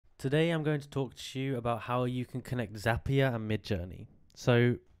Today I'm going to talk to you about how you can connect Zapier and Midjourney.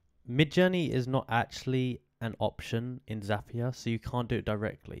 So Midjourney is not actually an option in Zapier, so you can't do it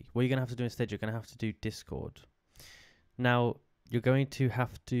directly. What you're going to have to do instead, you're going to have to do Discord. Now, you're going to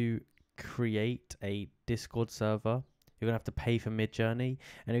have to create a Discord server. You're going to have to pay for Midjourney,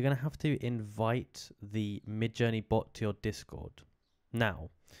 and you're going to have to invite the Midjourney bot to your Discord. Now,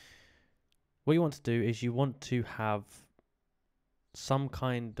 what you want to do is you want to have some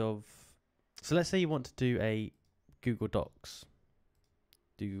kind of, so let's say you want to do a Google Docs.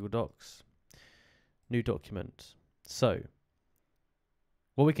 Do Google Docs, new document. So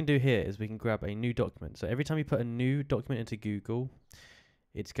what we can do here is we can grab a new document. So every time you put a new document into Google,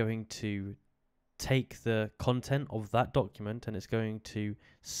 it's going to take the content of that document and it's going to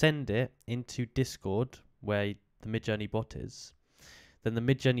send it into Discord where the Midjourney bot is. Then the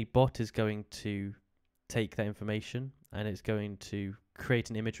Midjourney bot is going to take that information and it's going to create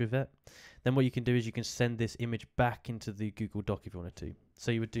an image with it. Then what you can do is you can send this image back into the Google Doc if you wanted to. So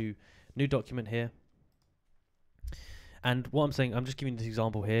you would do new document here. And what I'm saying, I'm just giving this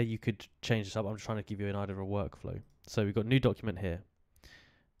example here. You could change this up. I'm just trying to give you an idea of a workflow. So we've got new document here.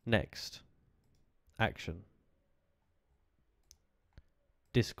 Next, action.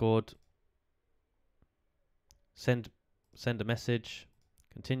 Discord. Send a message.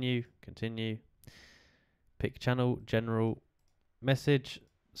 Continue. Pick channel, general, message.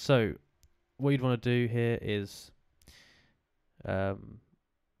 So what you'd want to do here is there'll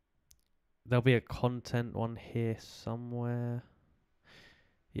be a content one here somewhere.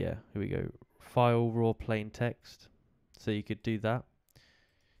 Yeah, here we go. File raw plain text. So you could do that.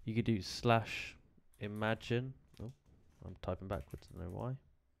 You could do /imagine. Oh, I'm typing backwards. I don't know why.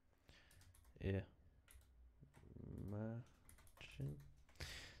 Yeah. Imagine.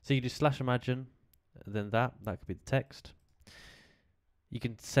 So you do /imagine. Then that could be the text. You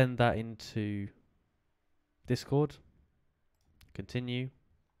can send that into Discord. Continue.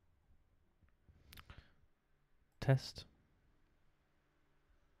 Test.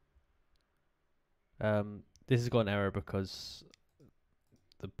 This has got an error because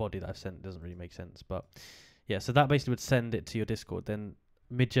the body that I've sent doesn't really make sense. But yeah, so that basically would send it to your Discord. Then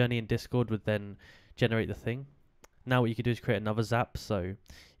Midjourney and Discord would then generate the thing. Now what you could do is create another Zap. So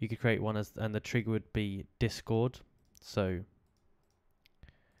you could create one and the trigger would be Discord. So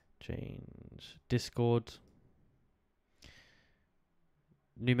change Discord.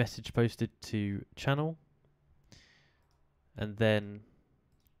 New message posted to channel. And then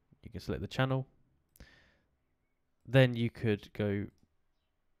you can select the channel. Then you could go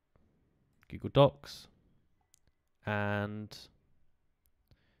Google Docs. And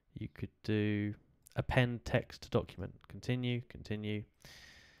you could do append text to document. Continue.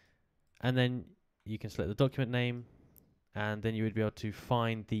 And then you can select the document name. And then you would be able to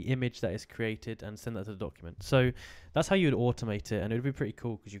find the image that is created and send that to the document. So that's how you would automate it. And it would be pretty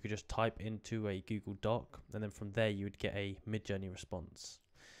cool because you could just type into a Google Doc. And then from there, you would get a Midjourney response.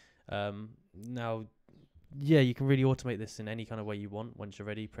 Now, yeah, you can really automate this in any kind of way you want. Once you're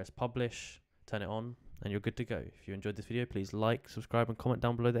ready, press publish, turn it on, and you're good to go. If you enjoyed this video, please like, subscribe, and comment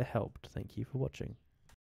down below that it helped. Thank you for watching.